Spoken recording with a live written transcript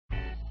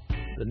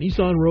The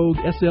Nissan Rogue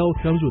SL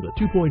comes with a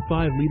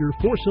 2.5-liter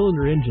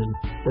four-cylinder engine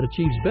that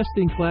achieves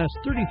best-in-class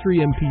 33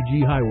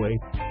 mpg highway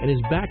and is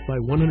backed by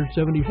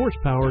 170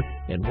 horsepower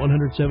and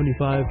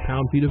 175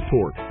 pound-feet of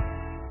torque.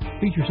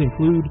 Features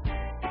include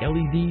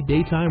LED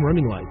daytime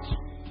running lights,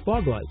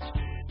 fog lights,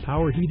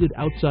 power-heated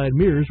outside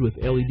mirrors with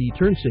LED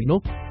turn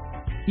signal,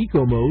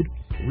 Eco Mode,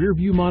 rear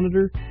view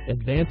monitor,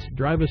 advanced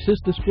drive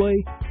assist display,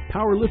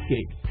 power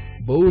liftgate,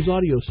 Bose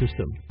audio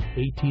system,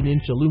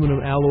 18-inch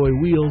aluminum alloy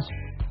wheels,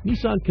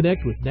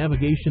 NissanConnect with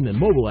navigation and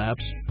mobile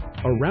apps,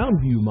 a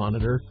round view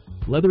monitor,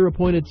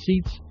 leather-appointed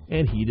seats,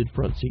 and heated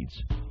front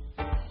seats.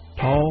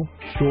 Tall,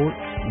 short,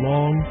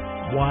 long,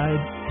 wide,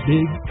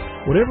 big,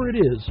 whatever it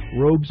is,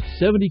 Rogue's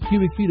 70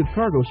 cubic feet of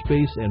cargo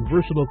space and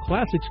versatile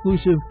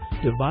class-exclusive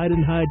divide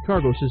and hide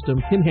cargo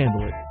system can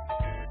handle it.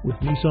 With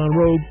Nissan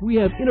Rogue, we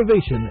have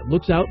innovation that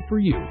looks out for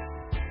you.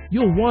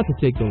 You'll want to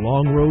take the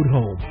long road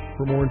home.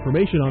 For more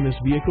information on this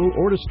vehicle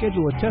or to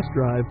schedule a test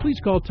drive, please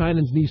call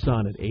Tynan's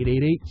Nissan at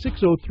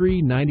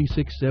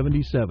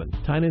 888-603-9677.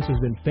 Tynan's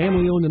has been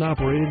family-owned and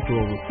operated for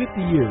over 50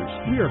 years.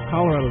 We are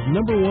Colorado's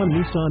 #1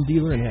 Nissan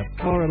dealer and have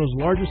Colorado's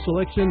largest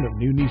selection of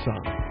new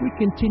Nissans. We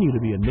continue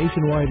to be a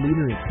nationwide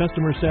leader in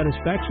customer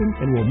satisfaction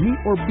and will meet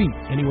or beat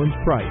anyone's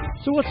price.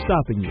 So what's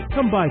stopping you?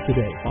 Come by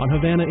today on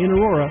Havana in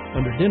Aurora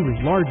under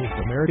Denver's largest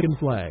American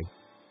flag.